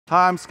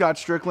Hi, I'm Scott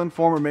Strickland,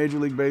 former Major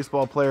League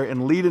Baseball player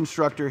and lead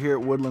instructor here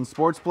at Woodland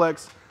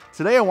Sportsplex.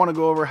 Today I want to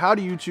go over how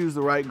do you choose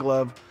the right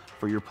glove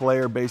for your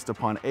player based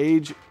upon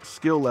age,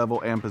 skill level,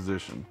 and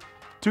position.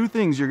 Two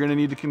things you're going to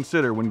need to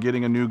consider when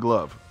getting a new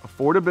glove: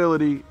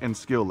 affordability and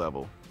skill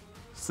level.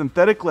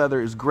 Synthetic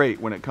leather is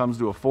great when it comes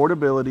to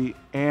affordability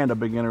and a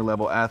beginner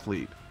level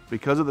athlete.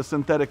 Because of the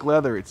synthetic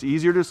leather, it's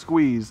easier to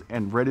squeeze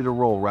and ready to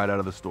roll right out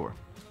of the store.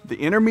 The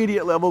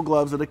intermediate level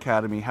gloves at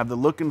Academy have the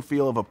look and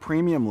feel of a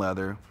premium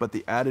leather, but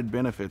the added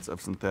benefits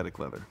of synthetic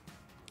leather.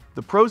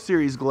 The Pro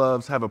Series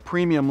gloves have a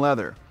premium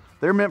leather.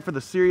 They're meant for the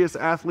serious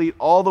athlete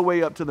all the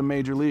way up to the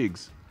major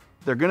leagues.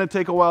 They're going to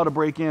take a while to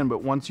break in,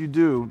 but once you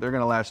do, they're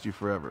going to last you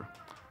forever.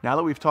 Now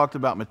that we've talked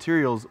about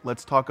materials,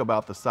 let's talk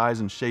about the size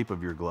and shape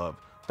of your glove.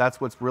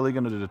 That's what's really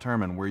going to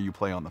determine where you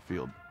play on the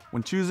field.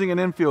 When choosing an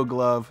infield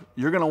glove,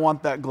 you're going to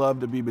want that glove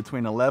to be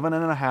between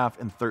 11.5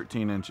 and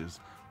 13 inches.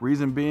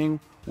 Reason being,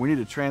 we need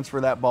to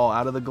transfer that ball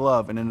out of the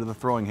glove and into the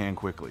throwing hand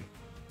quickly.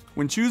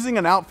 When choosing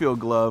an outfield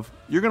glove,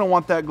 you're going to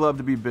want that glove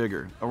to be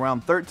bigger,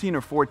 around 13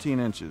 or 14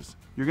 inches.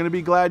 You're going to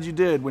be glad you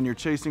did when you're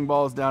chasing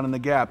balls down in the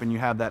gap and you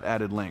have that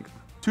added length.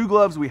 Two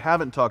gloves we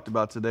haven't talked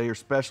about today are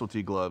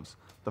specialty gloves,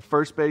 the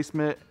first base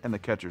mitt and the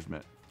catcher's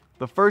mitt.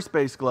 The first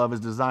base glove is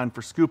designed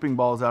for scooping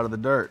balls out of the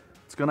dirt.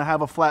 It's going to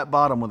have a flat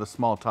bottom with a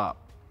small top.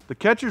 The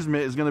catcher's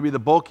mitt is going to be the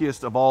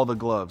bulkiest of all the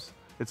gloves.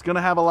 It's going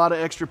to have a lot of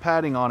extra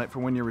padding on it for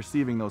when you're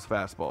receiving those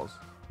fastballs.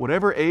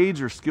 Whatever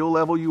age or skill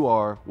level you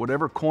are,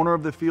 whatever corner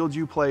of the field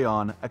you play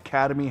on,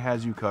 Academy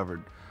has you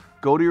covered.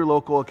 Go to your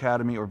local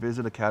Academy or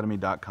visit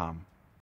academy.com.